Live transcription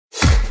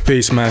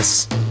Face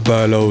masks,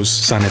 furloughs,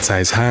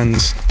 sanitized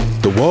hands.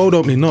 The world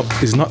opening up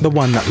is not the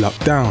one that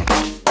locked down.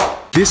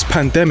 This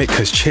pandemic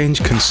has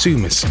changed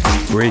consumers,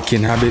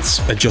 breaking habits,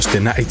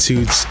 adjusting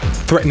attitudes,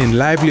 threatening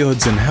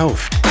livelihoods and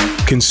health.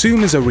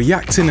 Consumers are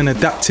reacting and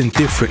adapting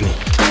differently.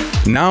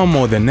 Now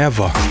more than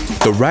ever,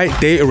 the right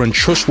data and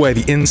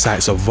trustworthy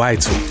insights are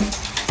vital.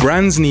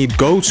 Brands need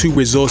go-to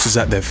resources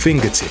at their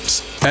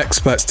fingertips,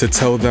 experts to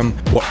tell them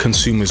what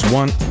consumers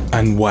want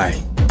and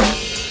why.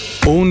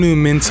 All new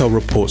Mintel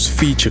reports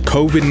feature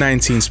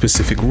COVID-19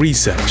 specific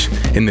research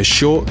in the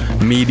short,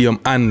 medium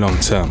and long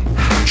term,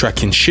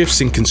 tracking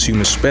shifts in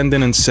consumer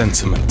spending and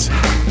sentiment,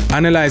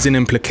 analysing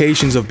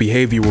implications of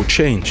behavioural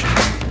change,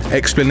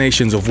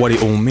 explanations of what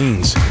it all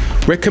means,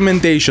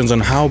 recommendations on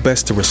how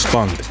best to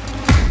respond.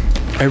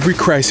 Every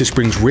crisis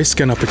brings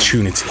risk and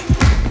opportunity.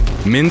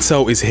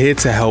 Mintel is here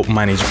to help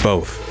manage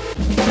both.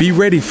 Be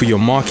ready for your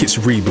market's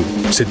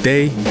reboot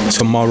today,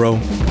 tomorrow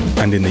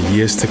and in the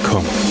years to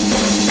come.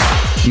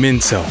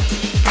 Mintel,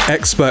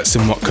 experts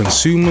in what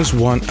consumers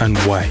want and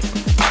why.